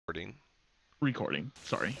Recording.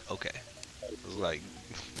 Sorry. Okay. It was like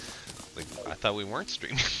I thought we weren't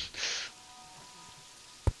streaming.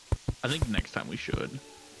 I think next time we should.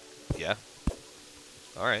 Yeah.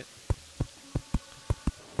 All right.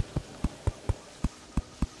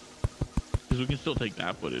 Because we can still take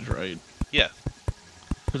that footage, right? Yeah.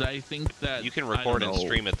 Because I think that You can record and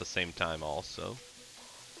stream at the same time also.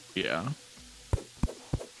 Yeah.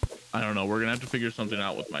 I don't know. We're gonna have to figure something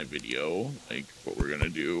out with my video, like what we're gonna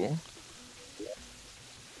do.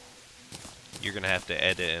 You're gonna have to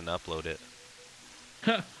edit and upload it.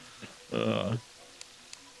 Yeah.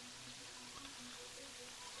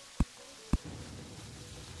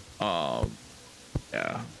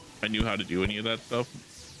 I knew how to do any of that stuff,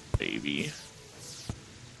 baby.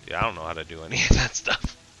 Yeah, I don't know how to do any of that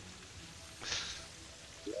stuff.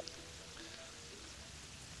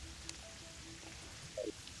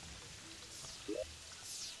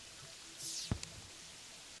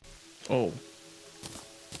 Oh.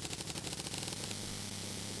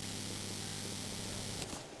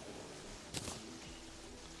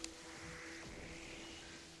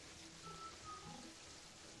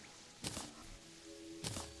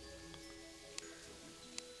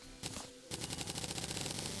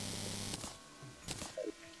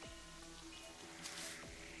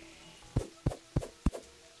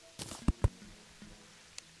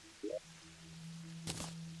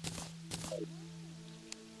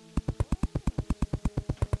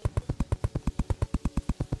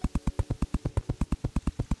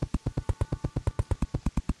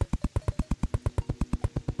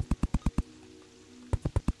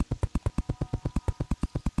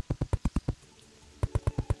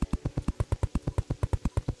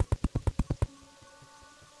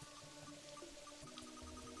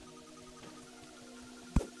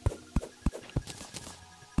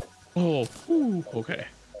 Oh, whew, okay.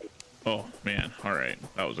 Oh, man. All right.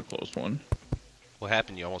 That was a close one. What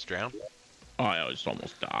happened? You almost drowned? Oh, I just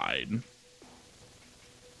almost died.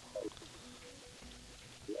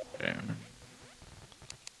 Damn.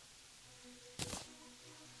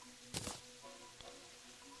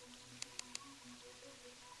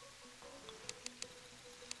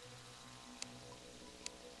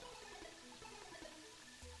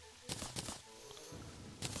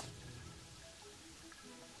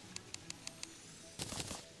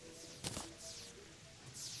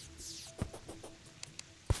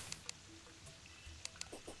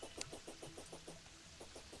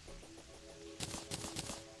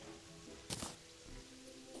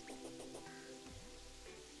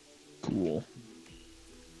 Cool.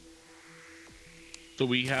 So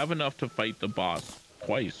we have enough to fight the boss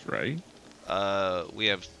twice, right? We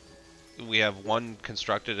have one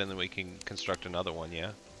constructed and then we can construct another one,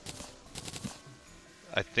 yeah.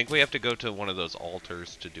 I think we have to go to one of those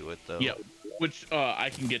altars to do it though. Yeah, which I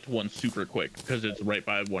can get to one super quick because it's right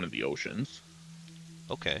by one of the oceans.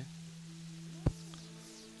 Okay.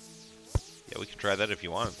 Yeah, we can try that if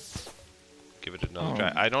you want. Give it another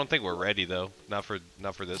try. I don't think we're ready though. Not for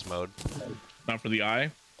this mode. Not for the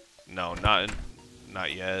eye? No, not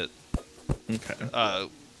yet. Okay.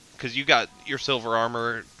 Cause you got your silver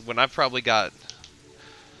armor when I've probably got.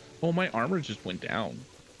 Oh, my armor just went down.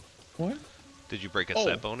 What? Did you break a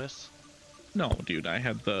set bonus? No, dude, I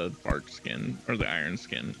had the bark skin or the iron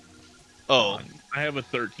skin. Oh. I have a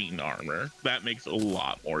 13 armor. That makes a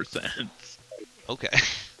lot more sense. Okay.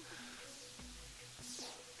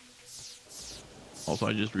 Also,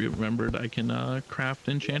 I just remembered I can craft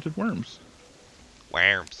enchanted worms.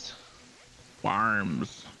 Worms.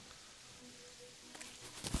 Worms.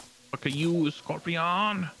 Fuck are you,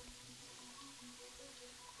 Scorpion?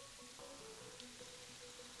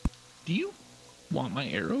 Do you want my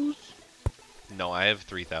arrows? No, I have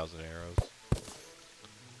 3,000 arrows.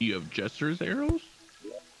 You have Jester's arrows?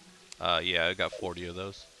 Yeah, I got 40 of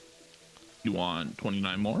those. You want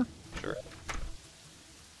 29 more? Sure.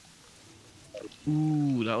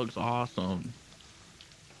 Ooh, that looks awesome.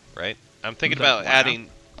 Right? I'm thinking about adding...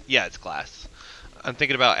 Yeah, it's glass. I'm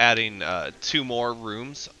thinking about adding 2 more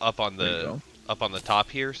rooms up on the top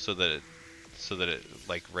here so that it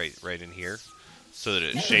like right in here so that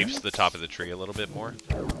it shapes the top of the tree a little bit more.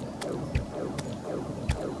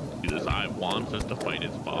 This eye wants us to fight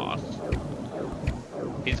its boss.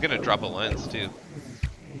 He's gonna drop a lens too.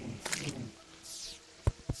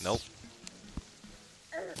 Nope.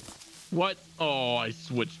 What? Oh, I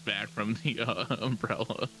switched back from the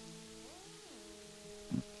umbrella.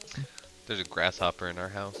 There's a grasshopper in our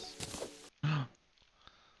house.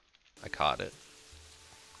 I caught it.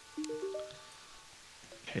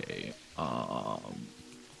 Okay.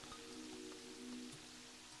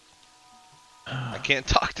 I can't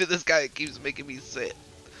talk to this guy. It keeps making me sit.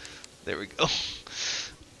 There we go.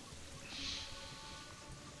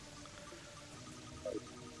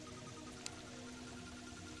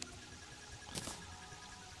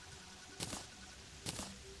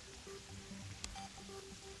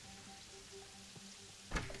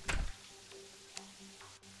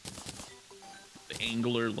 The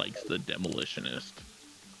angler likes the demolitionist.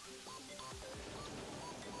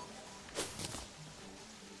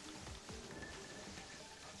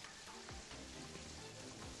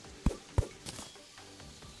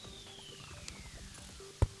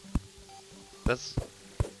 That's,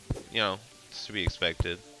 you know, it's to be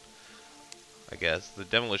expected. I guess the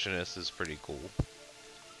demolitionist is pretty cool.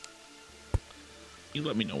 You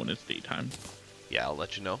let me know when it's daytime. Yeah, I'll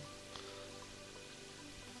let you know.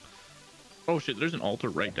 Oh shit, there's an altar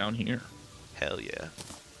right down here. Hell yeah.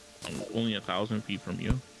 I'm only 1,000 feet from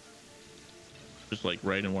you. Just like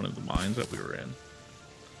right in one of the mines that we were in.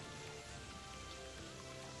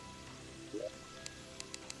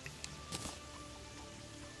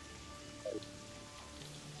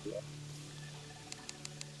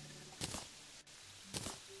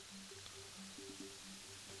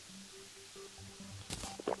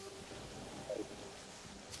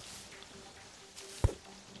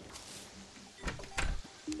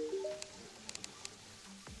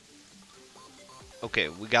 Okay,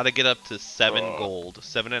 we gotta get up to 7 gold,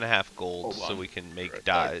 7.5 gold, so we can make right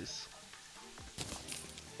dyes.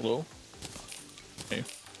 Hello? Hey.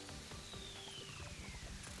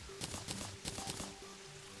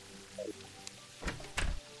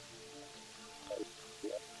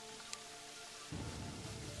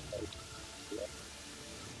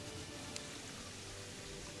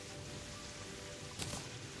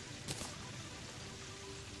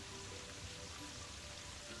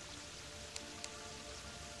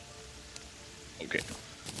 Okay.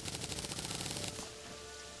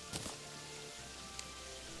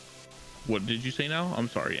 What did you say now? I'm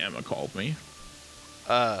sorry, Emma called me.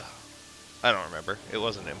 I don't remember. It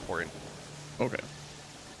wasn't important. Okay.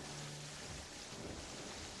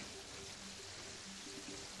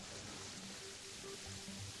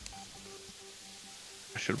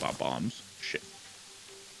 I should have bought bombs. Shit.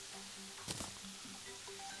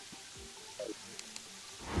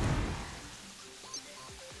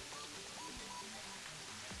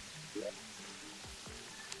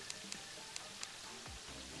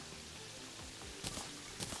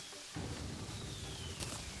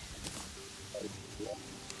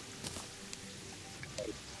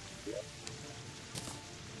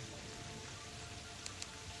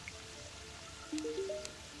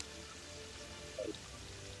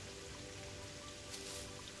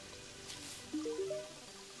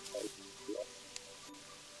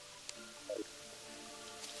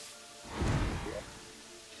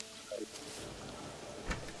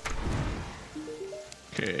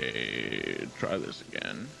 Okay, try this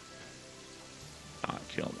again. Not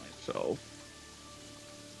kill myself.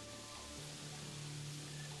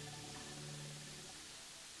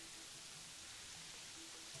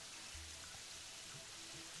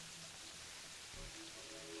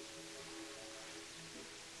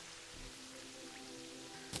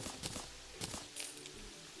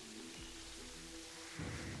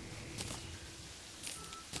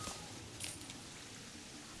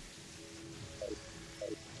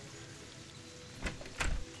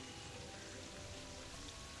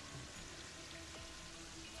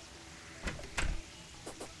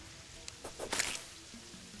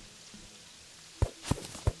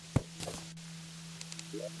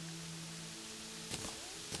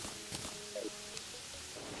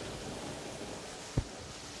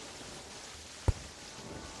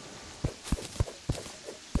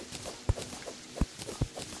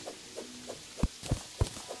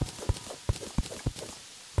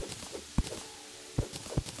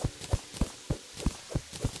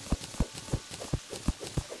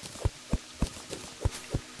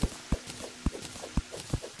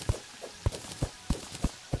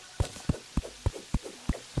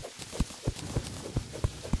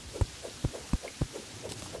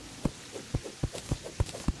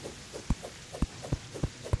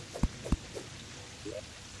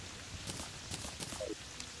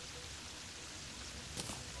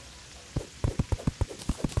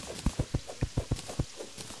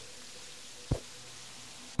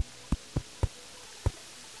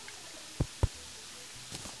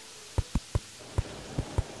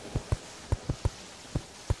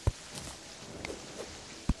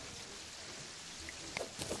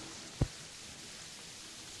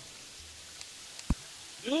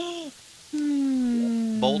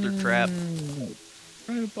 Boulder trap.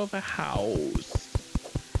 Right above a house.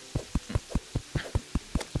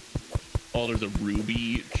 Oh, there's a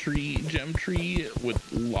ruby tree, gem tree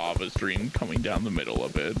with lava stream coming down the middle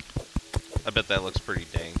of it. I bet that looks pretty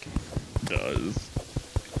dank. It does.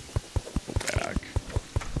 Go back.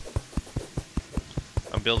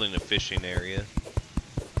 I'm building a fishing area.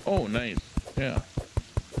 Oh, nice. Yeah.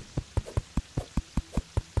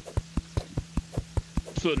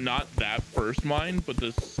 So not that first mine, but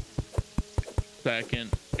this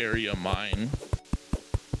second area mine,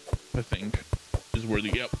 I think, is where the,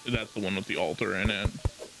 yep, that's the one with the altar in it.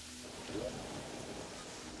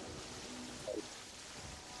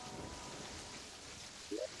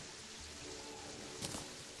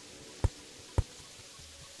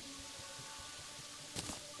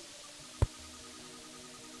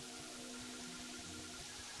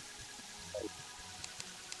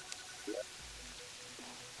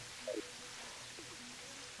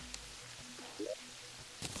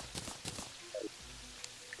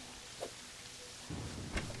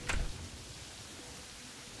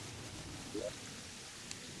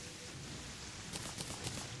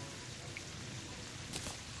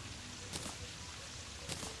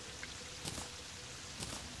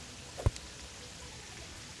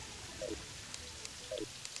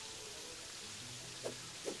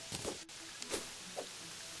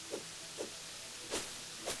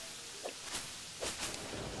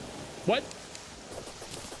 What?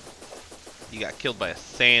 You got killed by a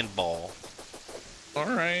sandball.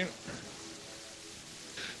 Alright.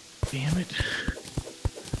 Damn it.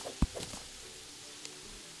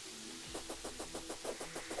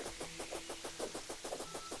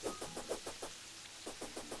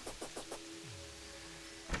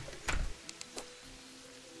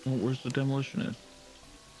 Oh, where's the demolitionist?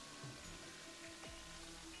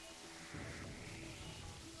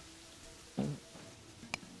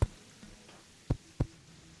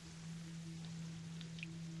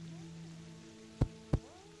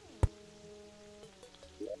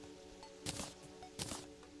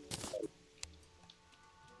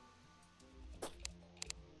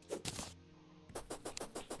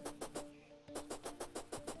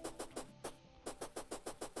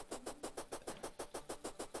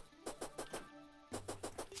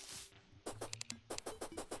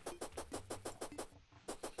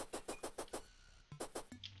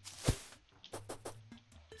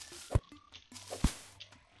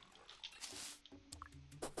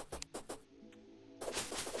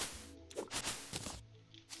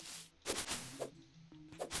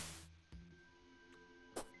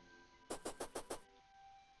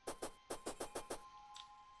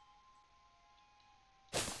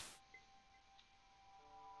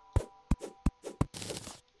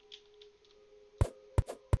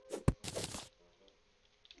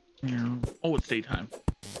 Oh, it's daytime.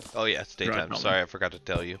 Oh yeah, it's daytime. Sorry, I forgot to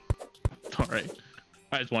tell you. Alright.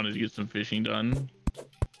 I just wanted to get some fishing done.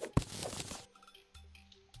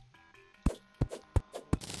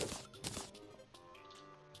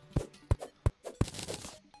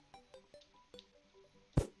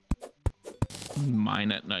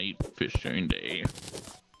 Mine at night, fish during day.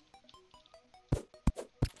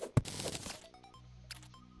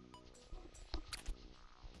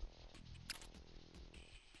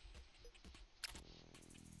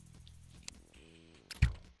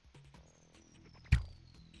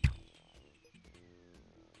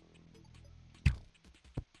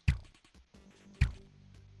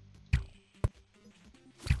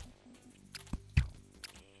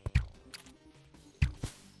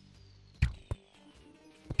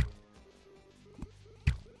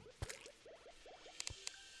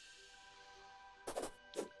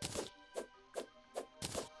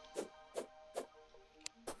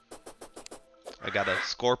 I got a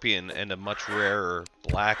scorpion and a much rarer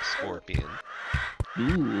black scorpion.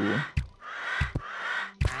 Ooh.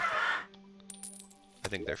 I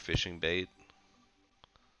think they're fishing bait.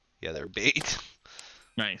 Yeah, they're bait.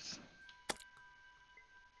 Nice.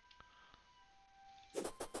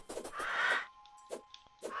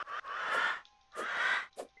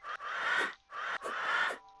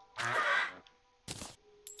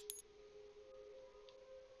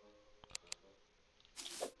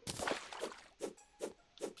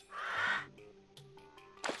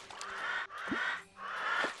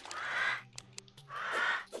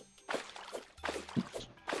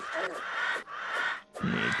 I'm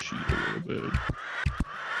gonna cheat a little bit.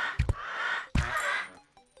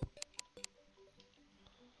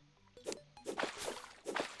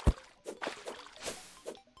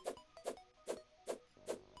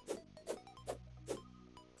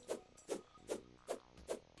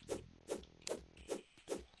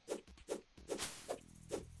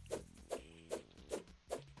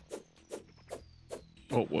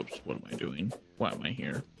 Oh, whoops. What am I doing? Why am I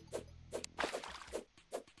here?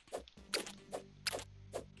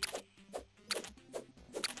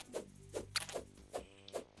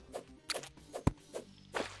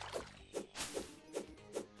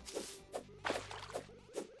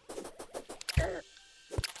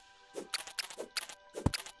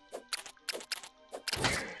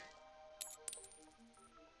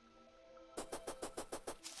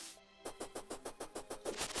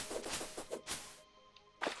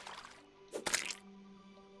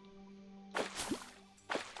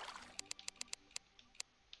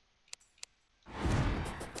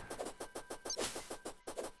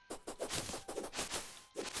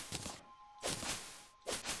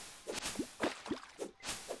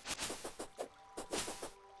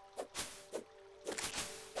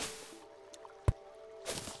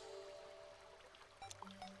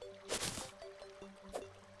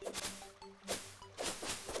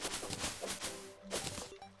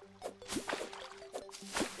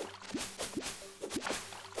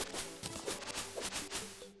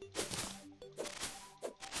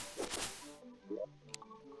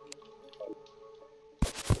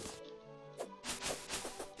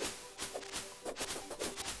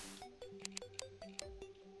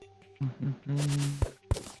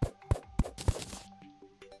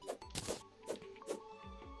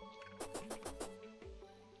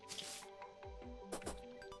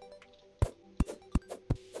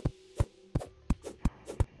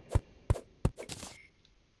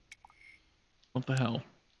 What the hell?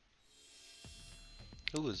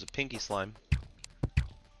 Ooh, it's a pinky slime.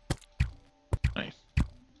 Nice.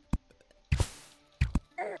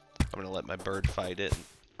 I'm gonna let my bird fight it.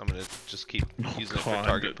 I'm gonna just keep using it for God.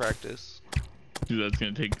 target practice. Dude, that's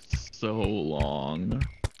gonna take so long.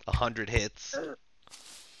 100 hits.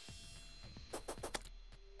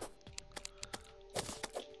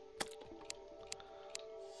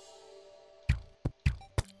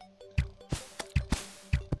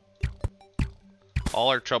 All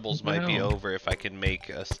our troubles might be over if I can make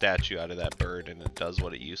a statue out of that bird and it does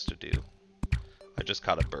what it used to do. I just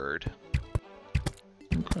caught a bird.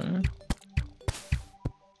 Okay.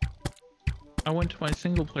 I went to my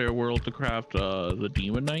single player world to craft the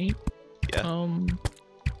Demon Knight. Yeah.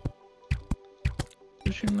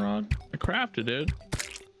 Fishing rod. I crafted it.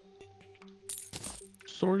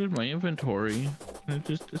 Sorted my inventory and it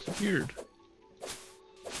just disappeared.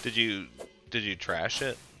 Did you trash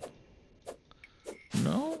it?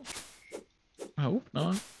 No. I hope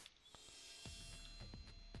not.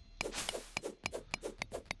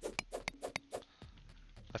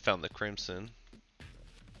 I found the crimson.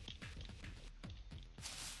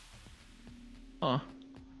 Huh.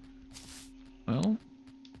 Well.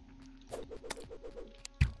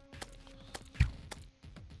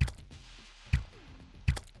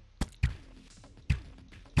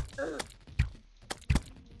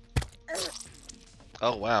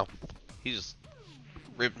 Oh wow. He just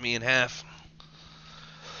ripped me in half.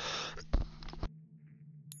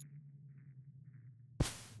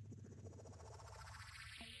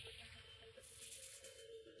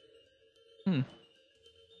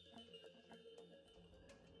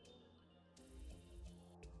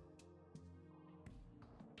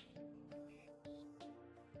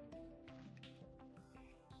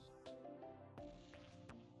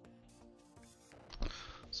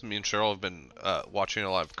 So me and Cheryl have been watching a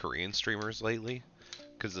lot of Korean streamers lately,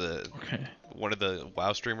 because one of the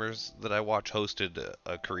WoW streamers that I watch hosted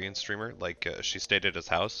a Korean streamer. Like she stayed at his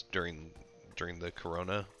house during the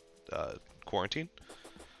Corona quarantine.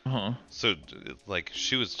 So like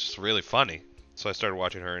she was just really funny. So I started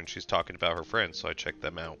watching her, and she's talking about her friends. So I checked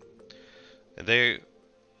them out, and they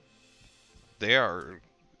are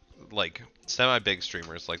like semi-big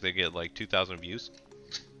streamers. Like they get like 2,000 views.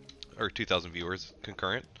 Or 2,000 viewers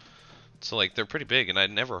concurrent. So like they're pretty big, and I'd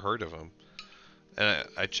never heard of them. And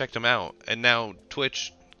I checked them out, and now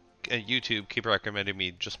Twitch and YouTube keep recommending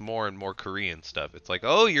me just more and more Korean stuff. It's like,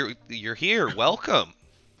 oh, you're here, welcome.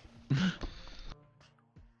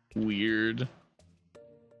 Weird.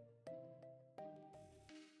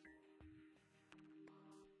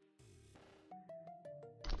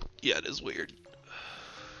 Yeah, it is weird.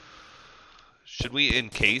 Should we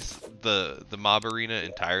encase the mob arena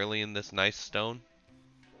entirely in this nice stone?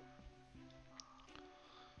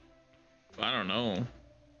 I don't know.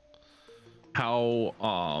 How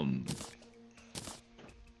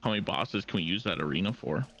many bosses can we use that arena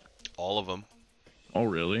for? All of them. Oh,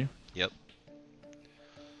 really? Yep.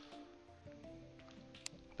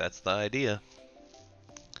 That's the idea.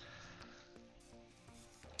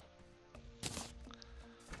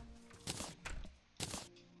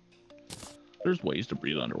 There's ways to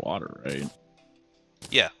breathe underwater, right?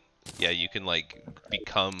 Yeah. Yeah, you can like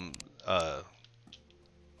become a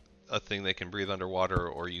thing that can breathe underwater,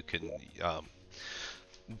 or you can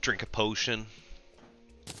drink a potion.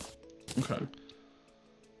 Okay.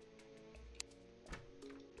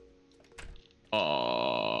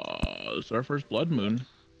 This is our first blood moon.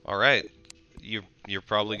 All right. You're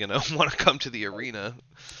probably gonna want to come to the arena.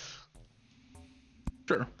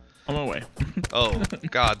 Sure. On my way. Oh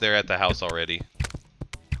God, they're at the house already.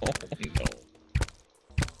 Oh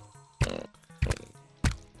no.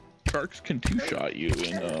 Sharks can two-shot you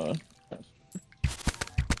in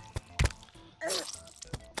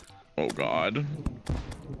Oh God.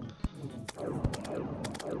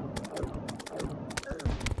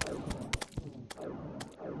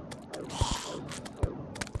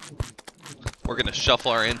 We're gonna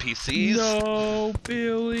shuffle our NPCs. No,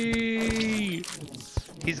 Billy.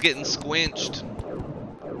 He's getting squinched.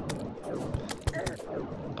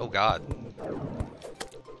 Oh God.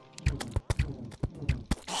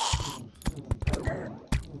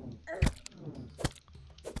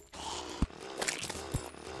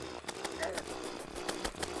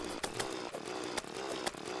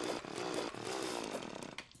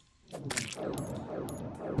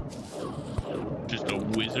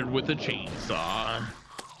 bastard with a chainsaw.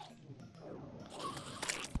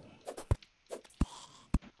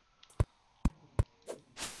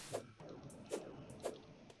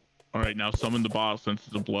 All right, now summon the boss since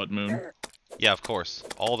it's a blood moon. Yeah, of course.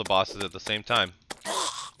 All the bosses at the same time.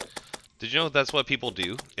 Did you know that's what people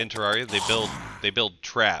do in Terraria? They build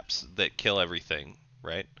traps that kill everything,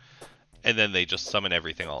 right? And then they just summon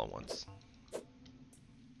everything all at once.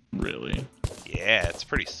 Really? Yeah, it's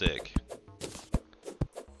pretty sick.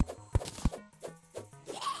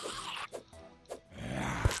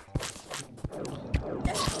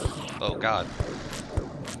 Oh god.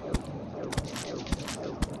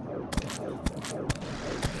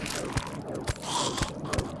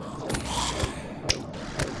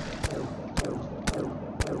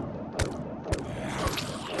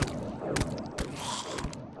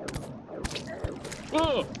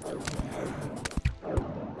 Oh!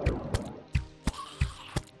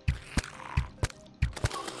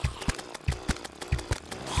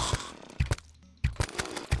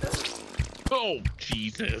 Oh,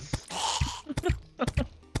 Jesus.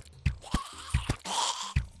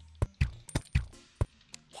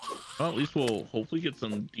 Well, at least we'll hopefully get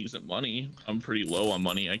some decent money. I'm pretty low on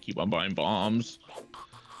money. I keep on buying bombs.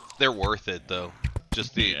 They're worth it, though.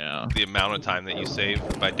 Just the amount of time that you save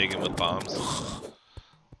by digging with bombs.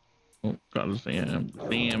 Oh, got a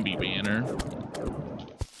Zambi banner.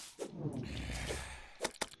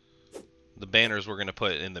 The banners we're going to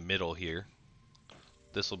put in the middle here.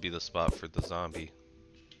 This will be the spot for the zombie.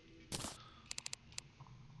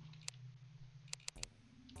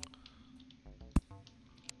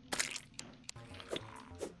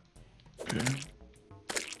 Okay.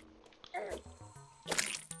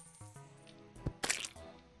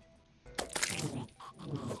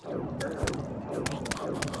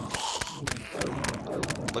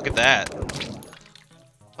 Look at that.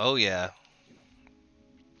 Oh yeah.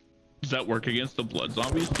 Does that work against the blood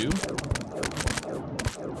zombies too?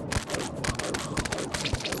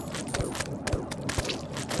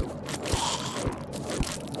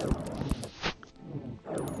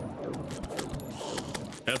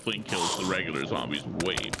 Definitely kills the regular zombies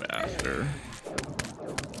way faster.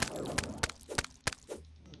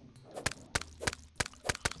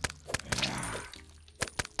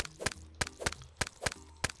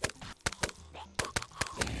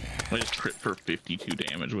 I just crit for 52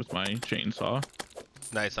 damage with my chainsaw.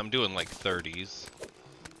 Nice, I'm doing like 30s.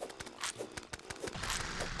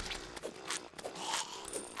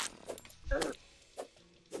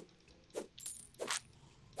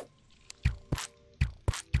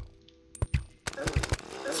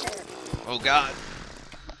 Oh god.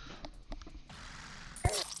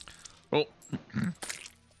 Oh.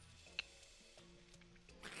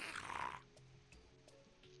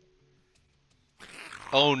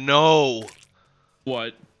 Oh no.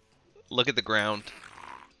 What? Look at the ground.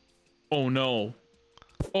 Oh no.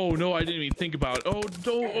 Oh no, I didn't even think about it. Oh,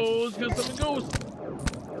 don't. Oh, it's gonna summon ghosts.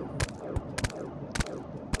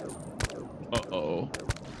 Uh-oh.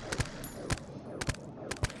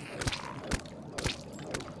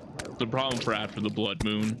 The problem for after the blood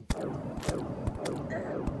moon.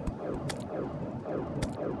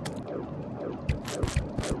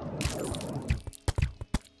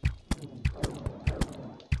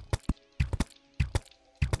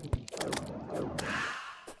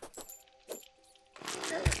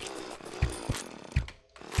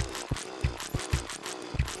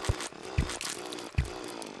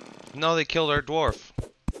 No, they killed our dwarf.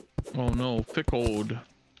 Oh no, fickled.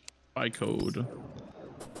 By code.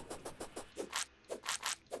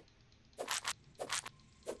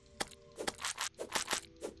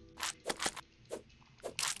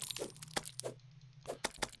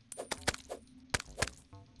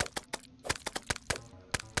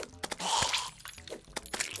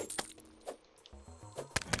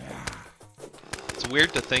 It's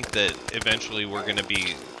weird to think that eventually we're going to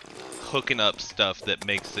be hooking up stuff that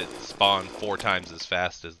makes it spawn 4 times as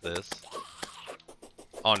fast as this.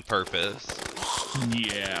 On purpose.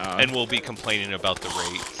 Yeah. And we'll be complaining about the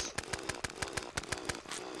rates.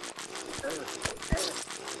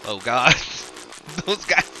 Oh god. Those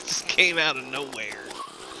guys just came out of nowhere.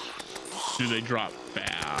 Do they drop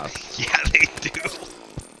fast? Yeah, they do.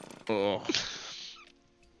 Oh.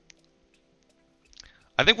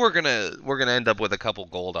 I think we're gonna end up with a couple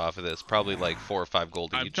gold off of this, probably like 4 or 5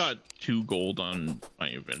 gold each. I've got 2 gold on my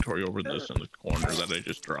inventory over this in the corner that I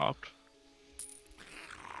just dropped.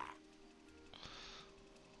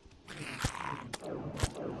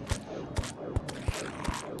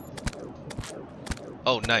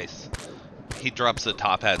 Oh, nice. He drops a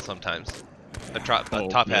top hat sometimes. A top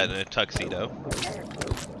hat and a tuxedo.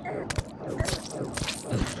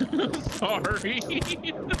 Sorry.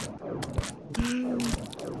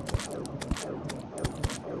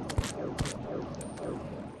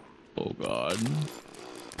 Oh God.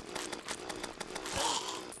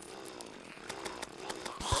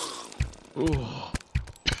 Ooh.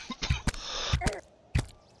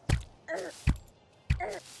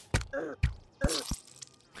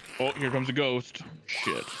 Oh, here comes a ghost.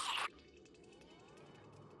 Shit.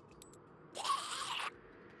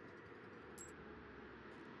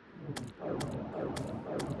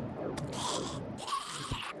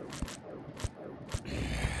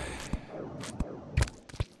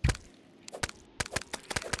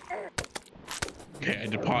 Okay, I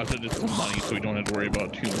deposited some money so we don't have to worry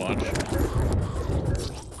about too much.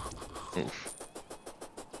 Oof.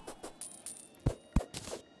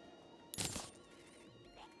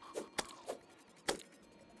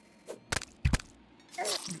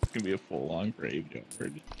 It's gonna be a full-on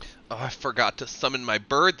graveyard. Oh, I forgot to summon my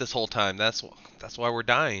bird this whole time. That's why we're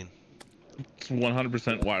dying. It's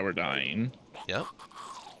 100% why we're dying. Yep.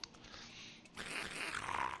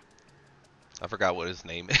 I forgot what his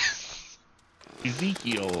name is.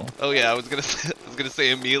 Ezekiel. Oh yeah, I was gonna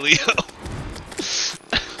say Emilio.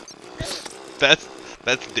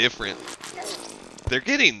 that's different. They're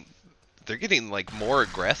getting like more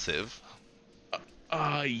aggressive.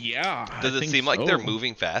 Yeah. Does I it think seem like so. they're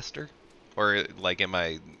moving faster, or like am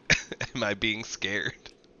I being scared?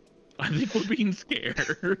 I think we're being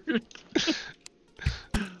scared.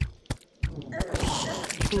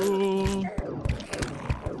 Oh.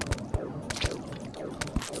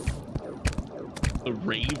 The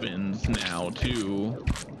ravens now too.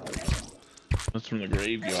 That's from the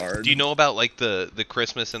graveyard. Do you know about like the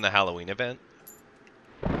Christmas and the Halloween event?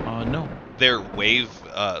 No. They're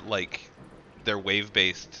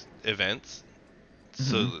wave-based events.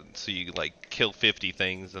 So you like kill 50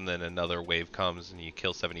 things and then another wave comes and you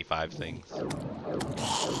kill 75 things.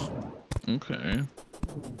 Okay.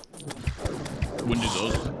 When did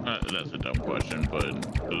those? That's a dumb question,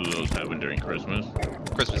 but do those happen during Christmas?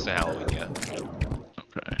 Christmas and Halloween, yeah.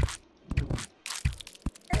 Okay.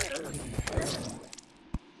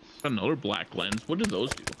 Another black lens. What do those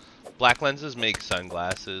do? Black lenses make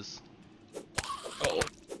sunglasses. Oh.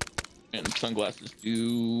 And sunglasses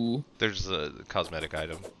do. There's a cosmetic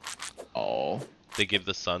item. Oh. They give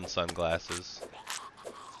the sun sunglasses.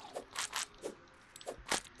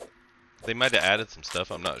 They might have added some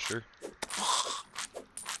stuff, I'm not sure.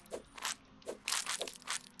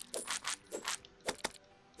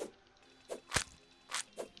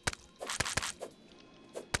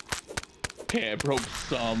 Okay, I broke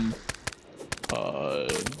some.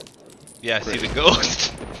 Yeah, I see the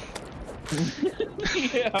ghost.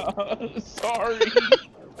 Yeah, sorry.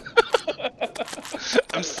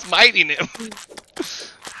 I'm smiting him.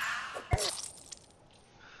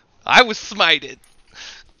 I was smited.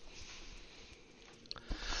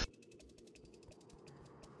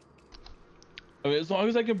 I mean, as long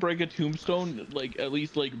as I can break a tombstone, like at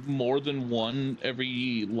least like more than one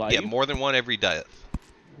every life. Yeah, more than one every death.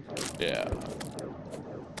 Yeah.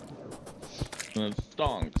 And it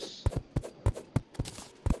stonks.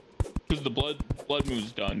 Because the blood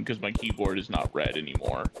moon's done because my keyboard is not red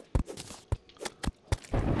anymore.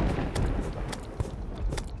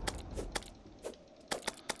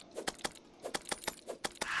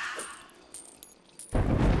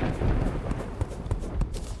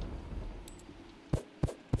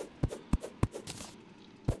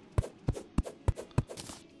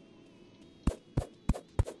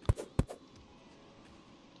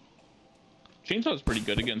 Chainsaw's pretty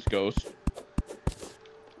good against ghosts.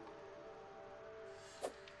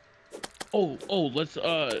 Oh, let's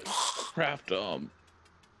craft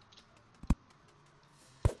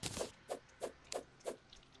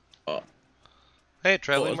Hey,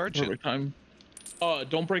 traveling merchant. Perfect time.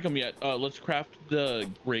 Don't break them yet. Let's craft the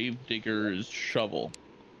grave digger's shovel.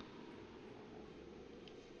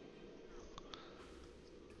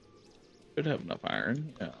 Should have enough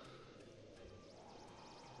iron. Yeah.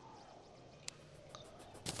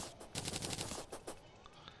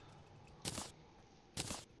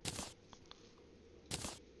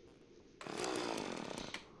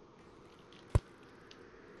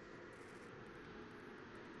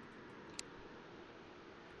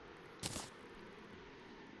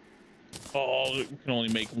 Oh, we can only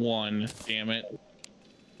make one. Damn it.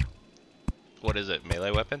 What is it?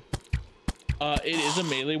 Melee weapon? It is a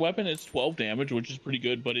melee weapon. It's 12 damage, which is pretty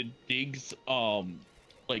good, but it digs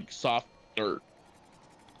like soft dirt.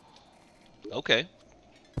 Okay.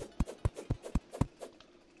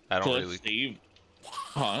 I don't really Save.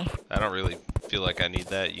 Huh? I don't really feel like I need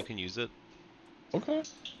that. You can use it. Okay.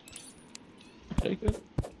 I'll take it.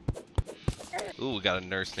 Ooh, we got a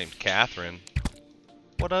nurse named Catherine.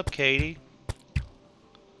 What up, Katie?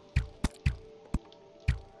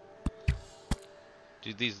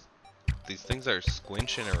 Dude, these things are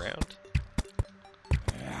squinching around.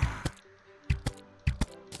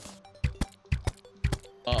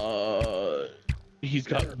 He's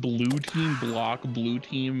got blue team block, blue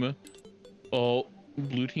team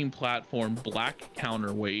platform, black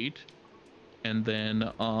counterweight, and then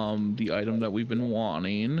the item that we've been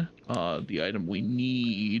wanting, the item we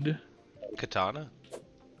need. Katana?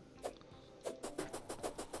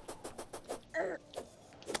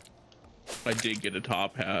 I did get a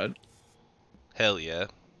top hat. Hell yeah.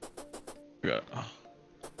 Got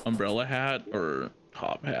umbrella hat or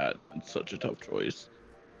top hat. It's such a tough choice.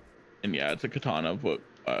 And yeah, it's a katana, but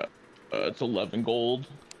it's 11 gold.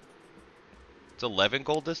 It's 11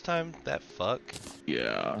 gold this time? That fuck?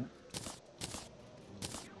 Yeah.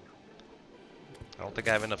 I don't think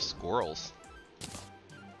I have enough squirrels.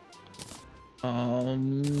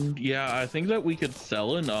 Yeah, I think that we could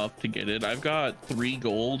sell enough to get it. I've got 3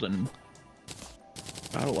 gold and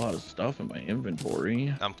got a lot of stuff in my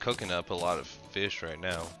inventory. I'm cooking up a lot of fish right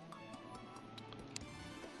now.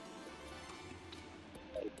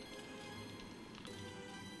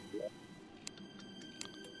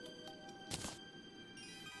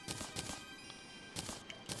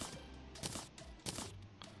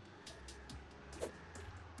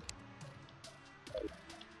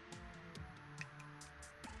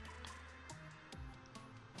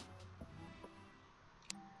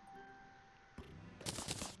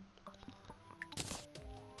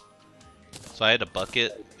 So I had a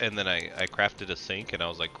bucket, and then I crafted a sink, and I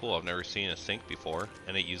was like, cool, I've never seen a sink before,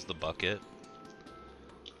 and it used the bucket.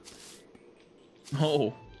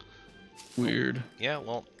 Oh, weird. Yeah,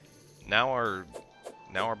 well, now our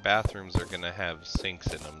bathrooms are gonna have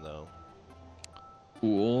sinks in them, though.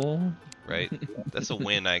 Cool. Right? That's a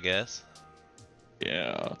win, I guess.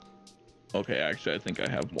 Yeah. Okay, actually, I think I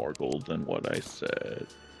have more gold than what I said.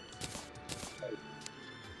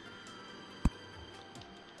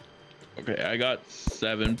 Okay, I got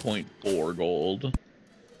 7.4 gold.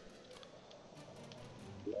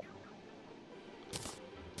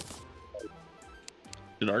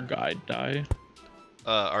 Did our guide die?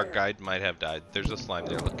 Our guide might have died. There's a slime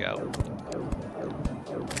there, look out.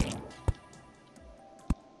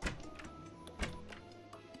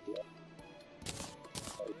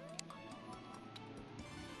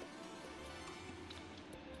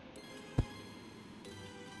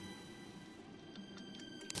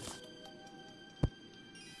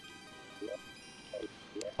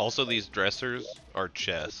 Also, these dressers are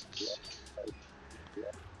chests.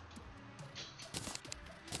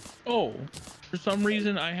 Oh, for some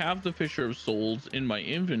reason I have the Fisher of Souls in my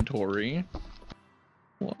inventory.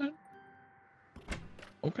 What?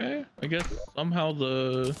 Okay, I guess somehow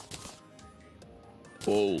the...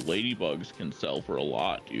 Whoa, ladybugs can sell for a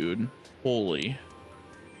lot, dude. Holy.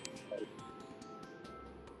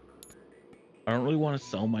 I don't really want to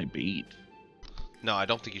sell my bait. No, I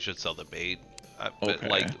don't think you should sell the bait. But Okay.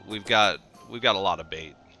 like we've got a lot of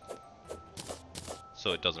bait,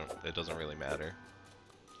 so it doesn't really matter.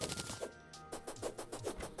 I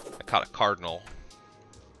caught a cardinal.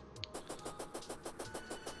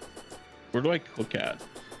 Where do I cook at?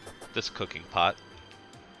 This cooking pot.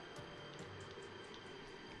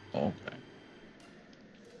 Okay.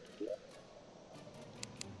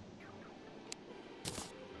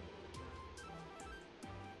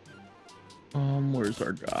 Where's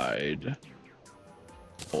our guide?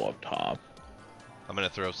 Oh, up top. I'm gonna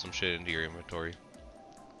throw some shit into your inventory.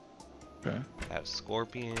 Okay. I have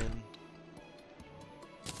scorpion.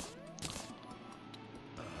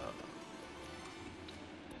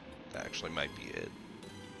 That actually might be it.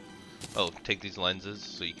 Oh, take these lenses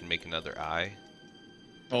so you can make another eye.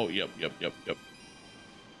 Oh, yep.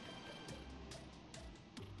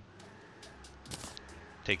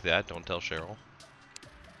 Take that, don't tell Cheryl.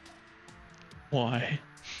 Why?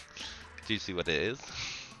 Do you see what it is?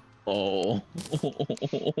 Oh.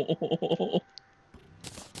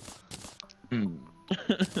 Yeah.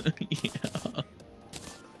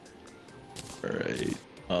 Alright.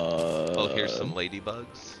 Oh, here's some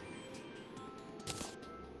ladybugs.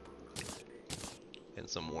 And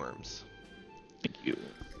some worms. Thank you.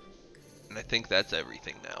 And I think that's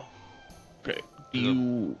everything now. Okay. Do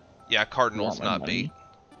you... Yeah, cardinal's want my not money? bait.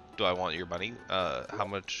 Do I want your money? How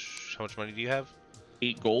much money do you have?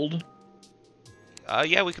 8 gold?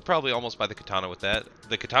 Yeah, we could probably almost buy the katana with that.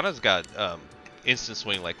 The katana's got instant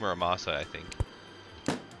swing like Muramasa, I think.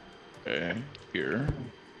 Okay. Here.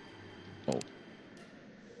 Oh.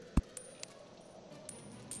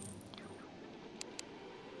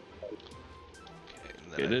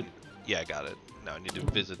 And then Get it? Yeah, I got it. Now I need to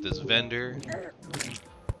visit this vendor.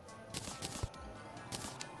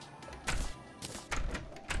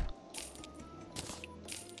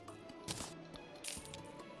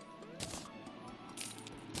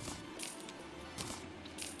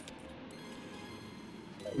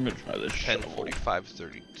 I'm gonna try this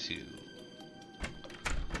 10:45:32.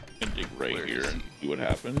 And dig right Where here is and he? see what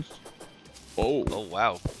happens. Oh. Oh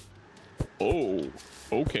wow. Oh.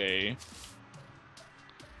 Okay.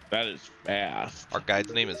 That is fast. Our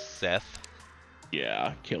guide's name is Seth.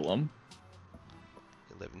 Yeah, kill him.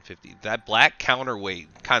 1150. That black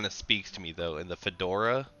counterweight kind of speaks to me though, and the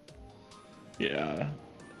fedora. Yeah.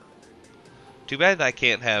 Too bad I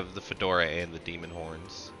can't have the fedora and the demon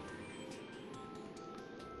horns.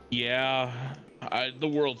 Yeah. The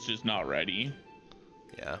world's just not ready.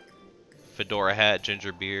 Yeah. Fedora hat,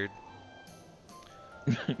 ginger beard.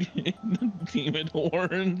 Demon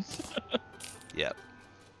horns. Yep.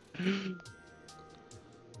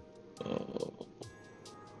 Oh.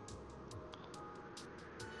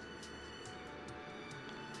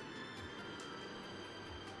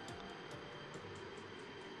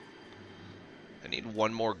 I need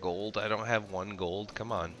one more gold. I don't have one gold.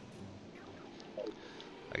 Come on.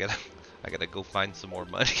 I gotta go find some more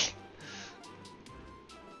money.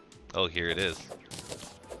 Oh, here it is.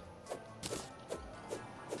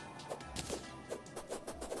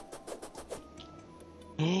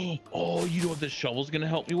 Oh, you know what this shovel's gonna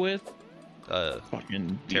help me with?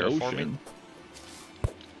 Fucking terraforming. ocean.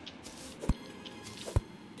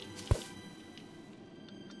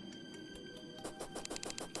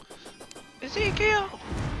 Ezekiel!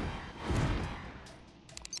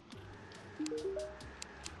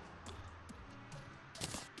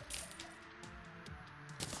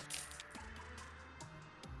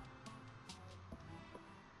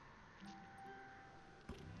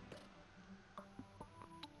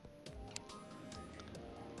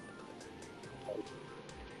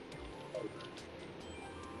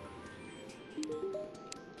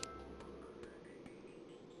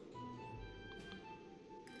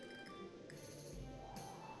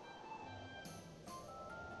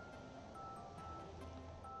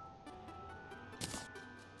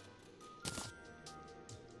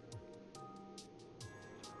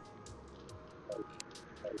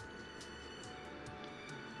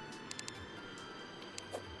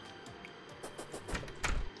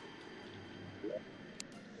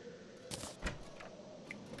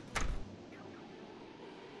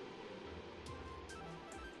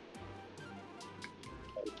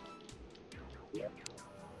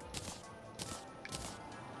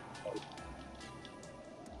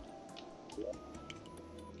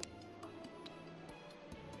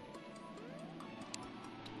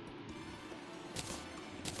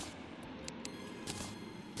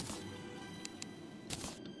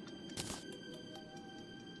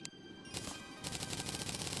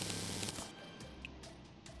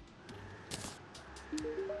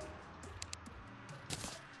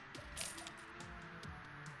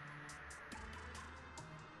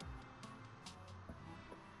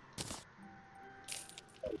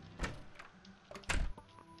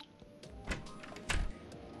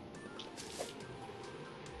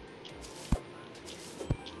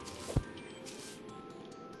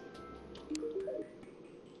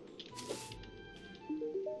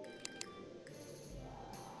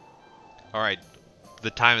 Alright, the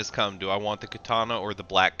time has come. Do I want the katana or the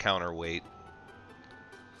black counterweight?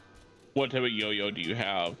 What type of yo-yo do you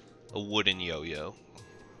have? A wooden yo-yo.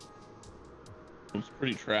 It's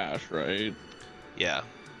pretty trash, right? Yeah,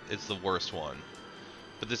 it's the worst one.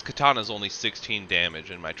 But this katana is only 16 damage,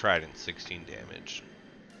 and my trident's 16 damage.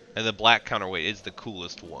 And the black counterweight is the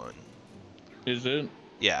coolest one. Is it?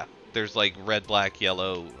 Yeah, there's like red, black,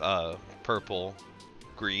 yellow, purple,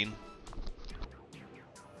 green.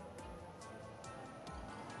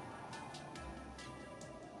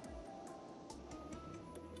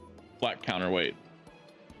 Black counterweight.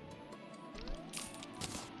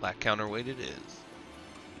 Black counterweight it is.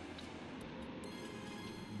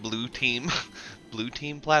 Blue team, blue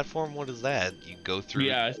team platform. What is that? You go through.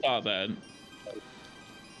 Yeah, I saw that.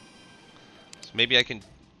 So maybe I can,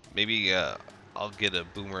 maybe I'll get a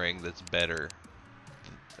boomerang that's better,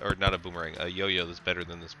 or not a boomerang, a yo-yo that's better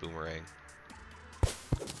than this boomerang.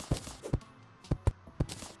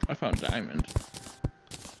 I found diamond.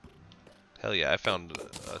 Hell yeah, I found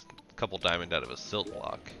a couple diamond out of a silt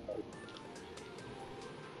block.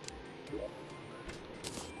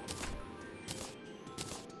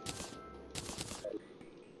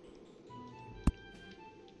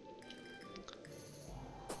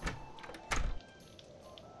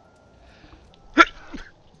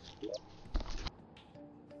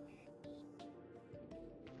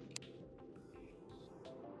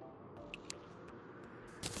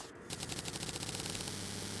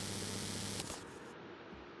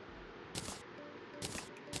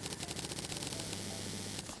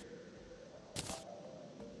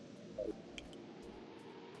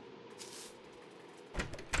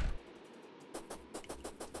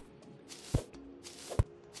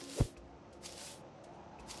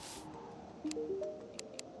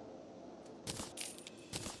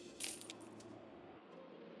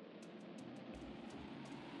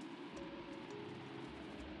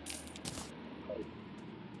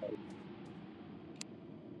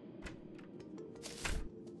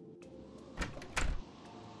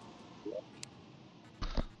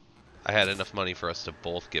 I had enough money for us to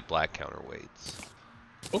both get black counterweights.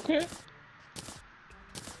 Okay.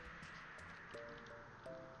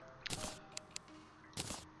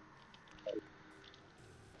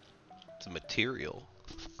 It's a material.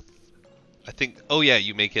 I think. Oh yeah,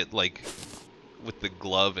 you make it like with the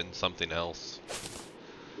glove and something else.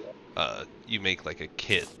 You make like a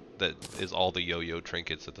kit that is all the yo-yo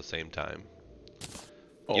trinkets at the same time.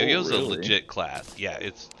 Oh, Yo-yo's really? a legit class. Yeah,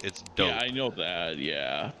 it's dope. Yeah, I know that.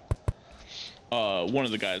 Yeah. One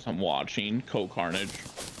of the guys I'm watching, Carnage.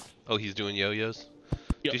 Oh, he's doing yo-yos?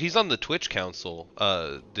 Yep. Dude, he's on the Twitch council.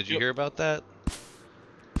 Did you hear about that?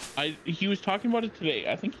 He was talking about it today.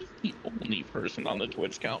 I think he's the only person on the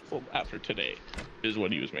Twitch council after today, is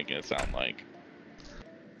what he was making it sound like.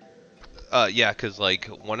 Yeah, cause like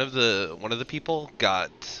one of the people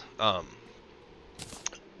got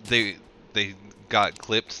they got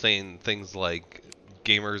clipped saying things like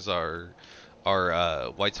gamers are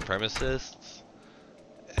white supremacists,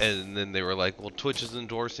 and then they were like, well, Twitch is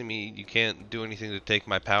endorsing me. You can't do anything to take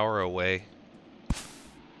my power away. I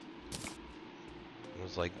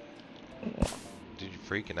was like, dude, you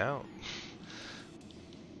freaking out.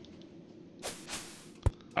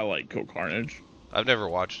 I like Carnage. I've never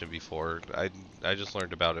watched him before. I just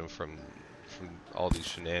learned about him from all these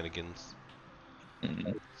shenanigans.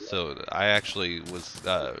 Mm-hmm. So I actually was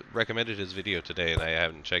recommended his video today, and I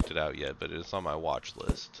haven't checked it out yet, but it's on my watch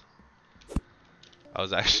list. I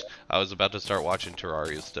was about to start watching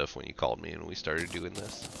Terraria stuff when you called me and we started doing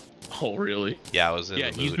this. Oh, really? Yeah, I was in the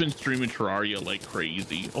mood. He's been streaming Terraria like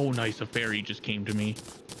crazy. Oh, nice. A fairy just came to me.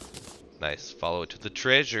 Nice. Follow it to the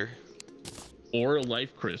treasure. Or a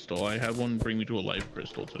life crystal. I had one bring me to a life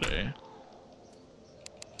crystal today.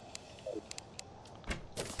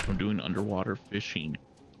 I'm doing underwater fishing.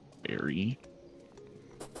 Fairy.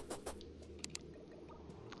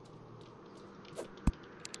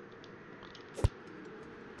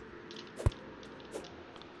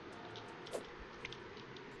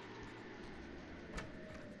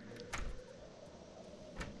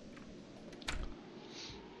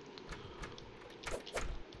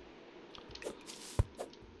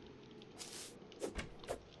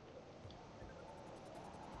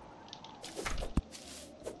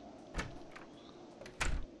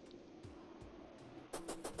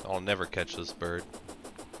 I'll never catch this bird.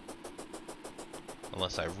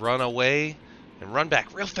 Unless I run away and run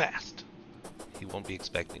back real fast. He won't be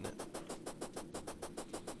expecting it.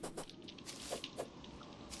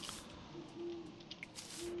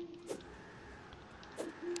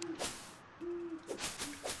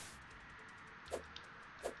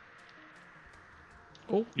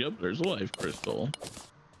 Oh, yep, there's a life crystal.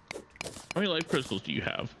 How many life crystals do you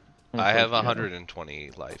have? I have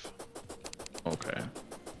 120 life. Okay.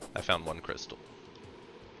 I found one crystal.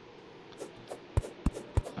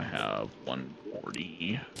 I have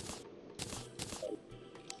 140.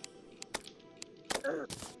 No.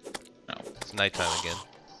 It's nighttime again.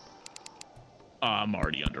 I'm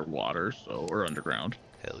already underwater, so or underground.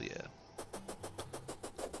 Hell yeah.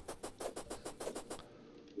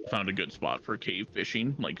 Found a good spot for cave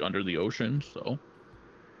fishing, like under the ocean, so.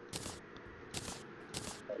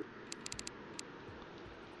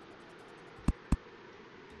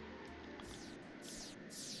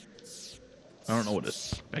 I don't know what a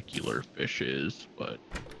specular fish is, but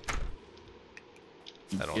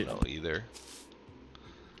I don't know either.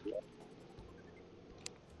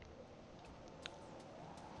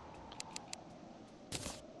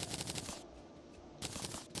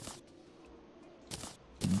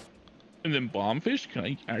 And then bombfish, can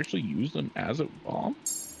I actually use them as a bomb?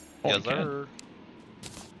 Oh, Yes, sir.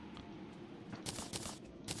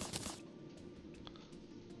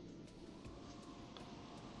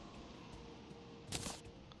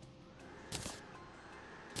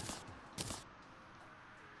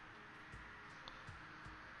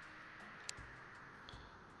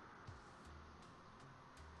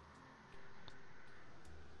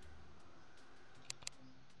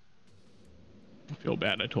 I feel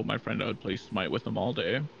bad. I told my friend I would play Smite with him all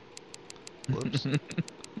day. Whoops.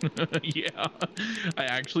 Yeah, I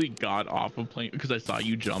actually got off of playing because I saw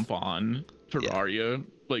you jump on Terraria,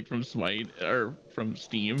 like from Smite or from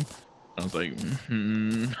Steam. I was like,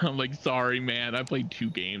 I'm like, sorry, man. I played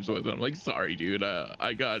 2 games with him. I'm like, sorry, dude.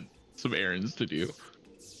 I got some errands to do.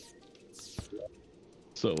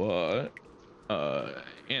 So,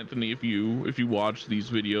 Anthony, if you watch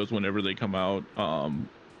these videos whenever they come out, I'm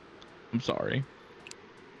sorry.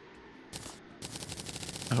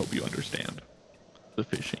 I hope you understand the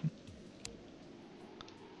fishing.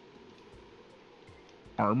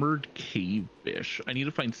 Armored cave fish. I need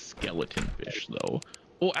to find skeleton fish though.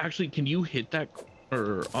 Oh, actually, can you hit that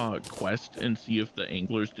or quest and see if the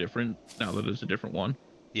angler's different now that it's a different one?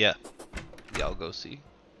 Yeah. Yeah, I'll go see.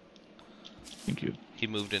 Thank you. He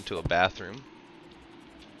moved into a bathroom.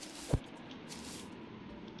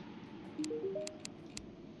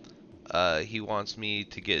 He wants me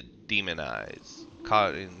to get demon eyes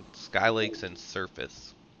caught in Sky Lakes and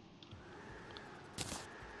surface.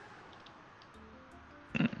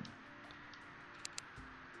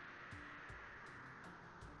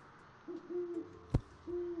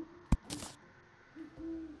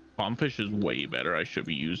 Bombfish is way better. I should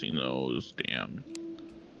be using those. Damn.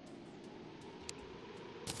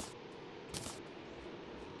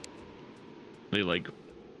 They like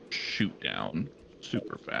shoot down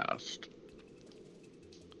super fast.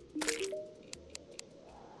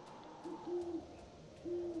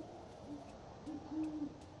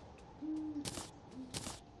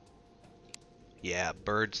 Yeah,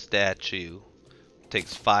 bird statue.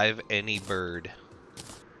 Takes 5 any bird.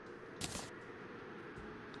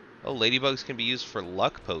 Oh, ladybugs can be used for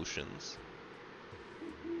luck potions.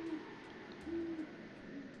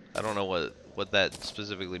 I don't know what that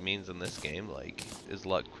specifically means in this game. Like, is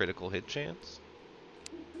luck critical hit chance?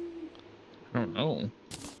 I don't know.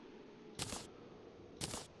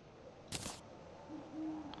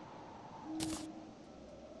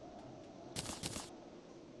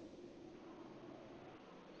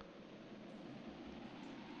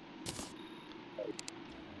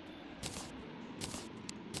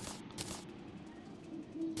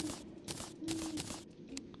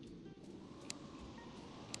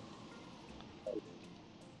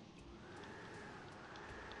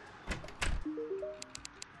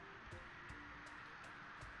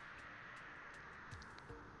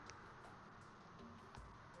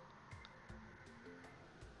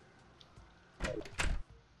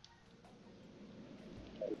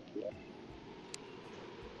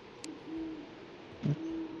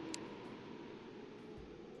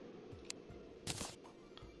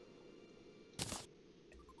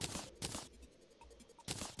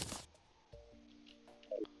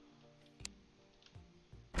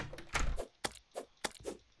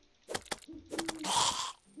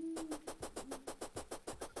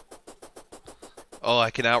 Oh,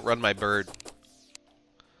 I can outrun my bird.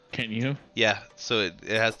 Can you? Yeah, so it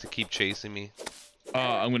has to keep chasing me.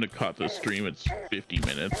 I'm gonna cut the stream. It's 50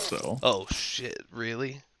 minutes, so. Oh shit,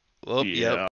 really? Well, yeah. yep.